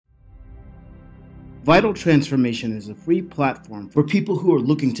Vital Transformation is a free platform for people who are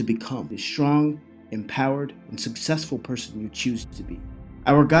looking to become the strong, empowered, and successful person you choose to be.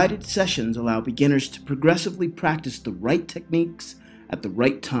 Our guided sessions allow beginners to progressively practice the right techniques at the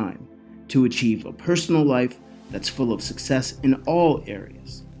right time to achieve a personal life that's full of success in all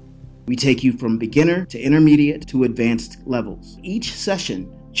areas. We take you from beginner to intermediate to advanced levels. Each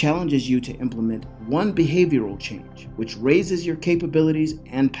session challenges you to implement one behavioral change, which raises your capabilities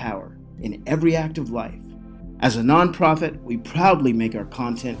and power in every act of life. As a nonprofit, we proudly make our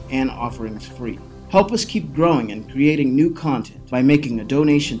content and offerings free. Help us keep growing and creating new content by making a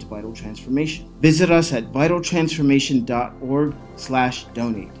donation to Vital Transformation. Visit us at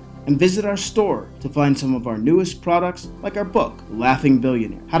vitaltransformation.org/donate and visit our store to find some of our newest products like our book, Laughing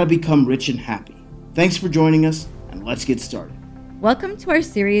Billionaire: How to Become Rich and Happy. Thanks for joining us, and let's get started. Welcome to our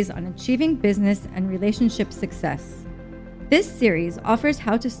series on achieving business and relationship success. This series offers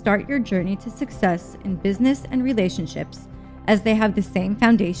how to start your journey to success in business and relationships as they have the same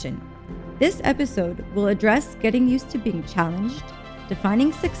foundation. This episode will address getting used to being challenged,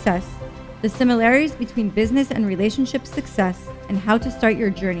 defining success, the similarities between business and relationship success, and how to start your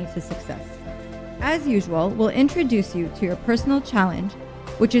journey to success. As usual, we'll introduce you to your personal challenge,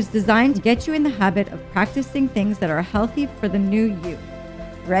 which is designed to get you in the habit of practicing things that are healthy for the new you.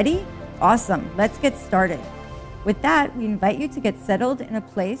 Ready? Awesome. Let's get started. With that, we invite you to get settled in a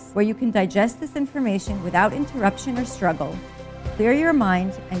place where you can digest this information without interruption or struggle, clear your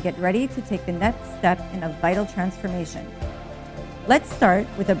mind, and get ready to take the next step in a vital transformation. Let's start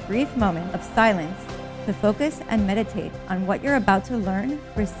with a brief moment of silence to focus and meditate on what you're about to learn,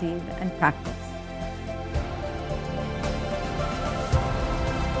 receive, and practice.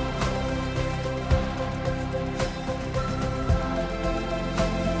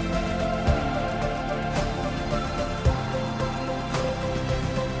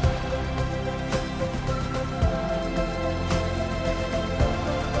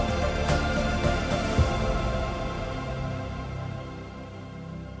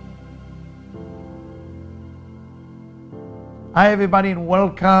 Hi everybody, and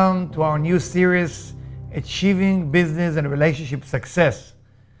welcome to our new series, Achieving Business and Relationship Success.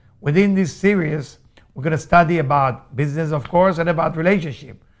 Within this series, we're going to study about business, of course, and about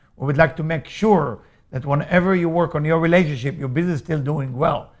relationship. We would like to make sure that whenever you work on your relationship, your business is still doing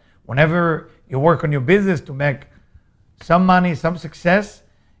well. Whenever you work on your business to make some money, some success,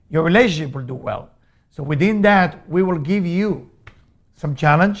 your relationship will do well. So within that, we will give you some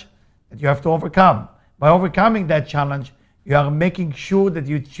challenge that you have to overcome. By overcoming that challenge, you are making sure that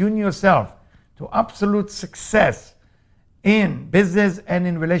you tune yourself to absolute success in business and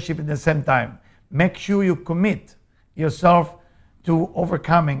in relationship at the same time. Make sure you commit yourself to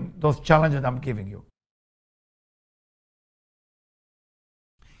overcoming those challenges I'm giving you.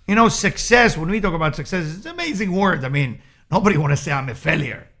 You know, success, when we talk about success, it's an amazing word. I mean, nobody want to say I'm a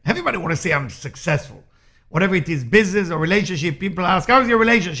failure. Everybody want to say I'm successful. Whatever it is, business or relationship, people ask, how's your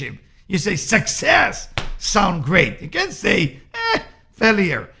relationship? You say success. Sound great. You can't say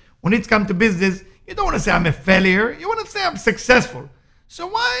failure. When it comes to business, you don't want to say I'm a failure. You want to say I'm successful. So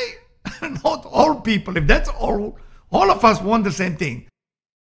why not all people, if that's all of us want the same thing?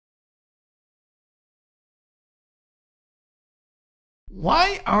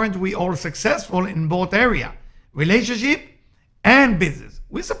 Why aren't we all successful in both areas, relationship and business?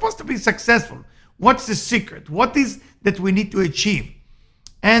 We're supposed to be successful. What's the secret? What is that we need to achieve?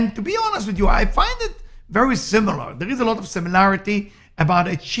 And to be honest with you, I find it very similar. There is a lot of similarity about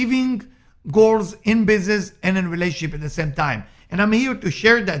achieving goals in business and in relationship at the same time. And I'm here to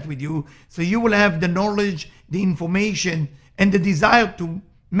share that with you so you will have the knowledge, the information, and the desire to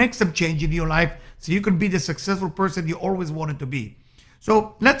make some change in your life so you can be the successful person you always wanted to be.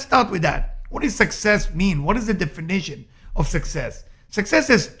 So let's start with that. What does success mean? What is the definition of success? Success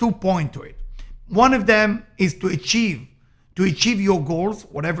has 2 points to it. One of them is to achieve your goals,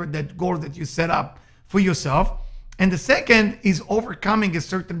 whatever that goal that you set up for yourself. And the second is overcoming a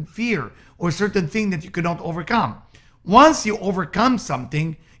certain fear or a certain thing that you cannot overcome. Once you overcome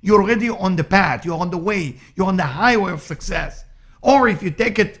something, you're already on the path, you're on the way, you're on the highway of success. Or if you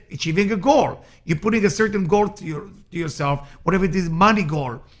take it, achieving a goal, you're putting a certain goal to yourself, whatever it is, money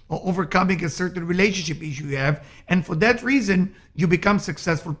goal, or overcoming a certain relationship issue you have. And for that reason, you become a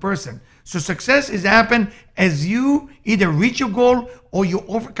successful person. So success is happen as you either reach your goal or you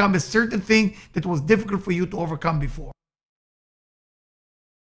overcome a certain thing that was difficult for you to overcome before.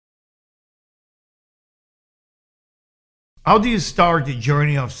 How do you start the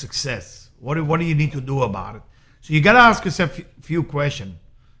journey of success? What do you need to do about it? So you got to ask yourself a few questions.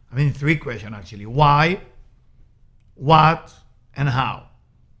 I mean, 3 questions actually. Why, what, and how?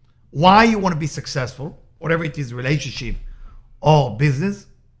 why you want to be successful, whatever it is, relationship or business,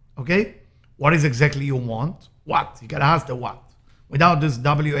 okay? What is exactly you want? What? You gotta ask the what. Without this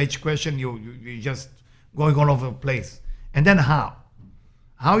WH question, you're just going all over the place. And then how?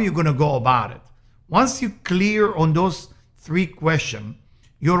 How are you gonna go about it? Once you're clear on those 3 questions,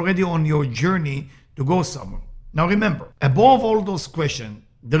 you're already on your journey to go somewhere. Now remember, above all those questions,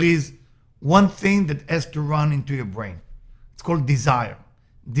 there is one thing that has to run into your brain. It's called desire.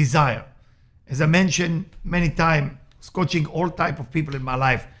 Desire. As I mentioned many times, I was coaching all type of people in my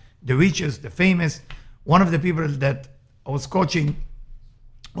life, the richest, the famous. One of the people that I was coaching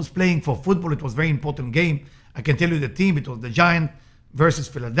was playing for football. It was a very important game. I can tell you the team, it was the Giant versus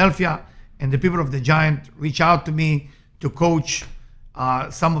Philadelphia. And the people of the Giant reached out to me to coach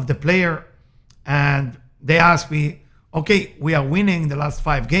some of the player. And they asked me, okay, we are winning the last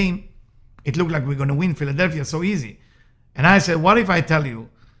 5 games. It looked like we're going to win Philadelphia so easy. And I said, what if I tell you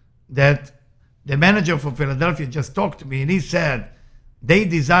that the manager for Philadelphia just talked to me and he said they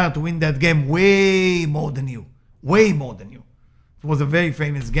desire to win that game way more than you. Way more than you. It was a very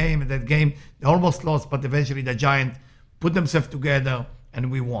famous game. In that game, they almost lost, but eventually the Giants put themselves together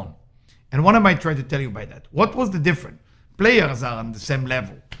and we won. And what am I trying to tell you by that? What was the difference? Players are on the same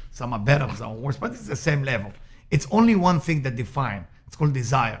level. Some are better, some are worse, but it's the same level. It's only one thing that defines. It's called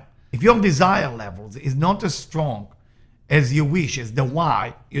desire. If your desire levels is not as strong as you wish, as the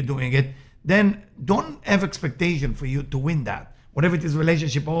why you're doing it, then don't have expectation for you to win that, whatever it is,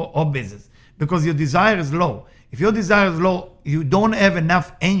 relationship or business, because your desire is low. If your desire is low, you don't have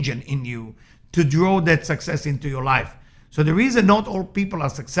enough engine in you to draw that success into your life. So the reason not all people are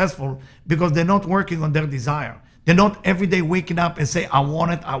successful, because they're not working on their desire. They're not every day waking up and say, I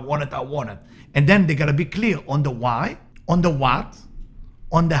want it, I want it, I want it. And then they gotta be clear on the why, on the what,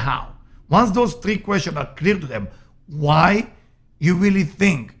 on the how. Once those 3 questions are clear to them, why you really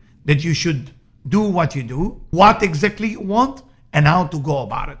think that you should do what you do, what exactly you want, and how to go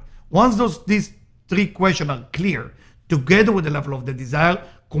about it. Once these 3 questions are clear, together with the level of the desire,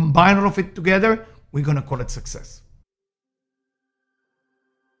 combine all of it together, we're gonna call it success.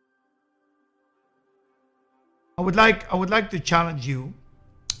 I would like to challenge you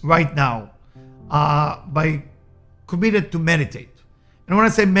right now by committed to meditate. And when I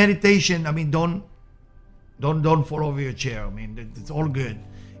say meditation, I mean don't fall over your chair. I mean, it's all good.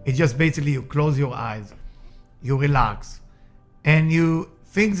 It's just basically you close your eyes, you relax, and you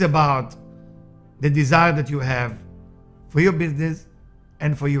think about the desire that you have for your business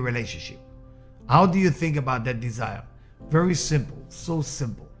and for your relationship. How do you think about that desire? Very simple, so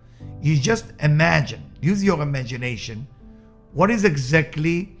simple. You just imagine, use your imagination, what is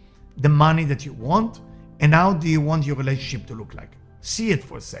exactly the money that you want and how do you want your relationship to look like? See it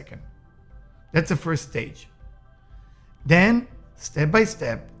for a second. That's the first stage. Then, step by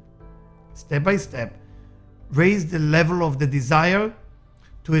step, raise the level of the desire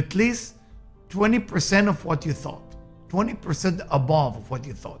to at least 20% of what you thought, 20% above of what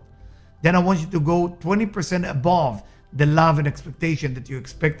you thought. Then I want you to go 20% above the love and expectation that you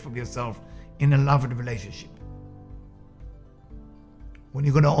expect from yourself in a love and relationship. When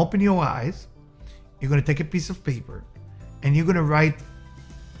you're going to open your eyes, you're going to take a piece of paper and you're going to write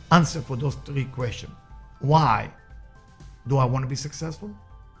answer for those 3 questions. Why do I want to be successful?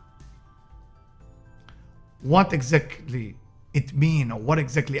 What exactly it means, or what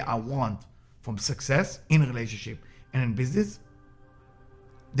exactly I want from success in relationship and in business?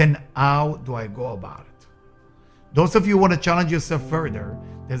 Then how do I go about it? Those of you who want to challenge yourself further,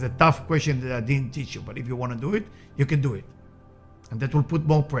 there's a tough question that I didn't teach you, but if you want to do it, you can do it. And that will put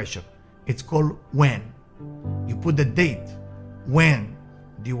more pressure. It's called when. You put the date. When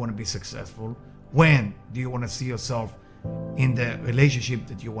do you want to be successful? When do you want to see yourself in the relationship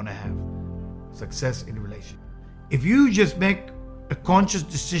that you want to have? Success in relationship. If you just make a conscious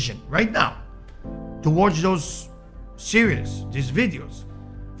decision right now to watch those series, these videos,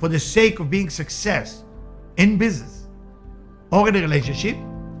 for the sake of being success in business or in a relationship,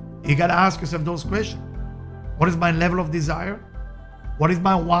 you got to ask yourself those questions. What is my level of desire? What is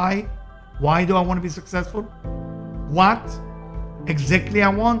my why? Why do I want to be successful? What exactly I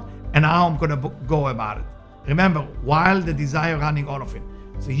want and how I'm going to go about it. Remember, while the desire running all of it.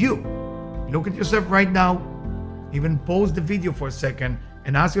 So you look at yourself right now, even pause the video for a second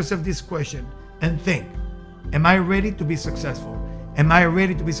and ask yourself this question and think, am I ready to be successful? Am I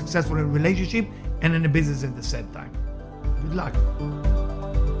ready to be successful in a relationship and in a business at the same time? Good luck.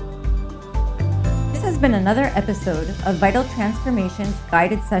 This has been another episode of Vital Transformations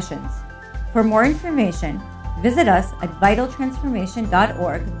Guided Sessions. For more information, visit us at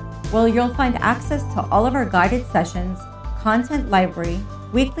vitaltransformation.org, where you'll find access to all of our guided sessions, content library,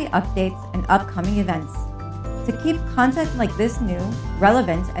 weekly updates, and upcoming events. To keep content like this new,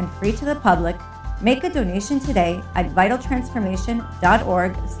 relevant, and free to the public, make a donation today at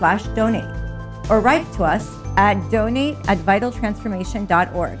vitaltransformation.org/donate or write to us at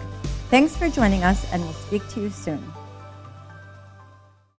donate@vitaltransformation.org. Thanks for joining us, and we'll speak to you soon.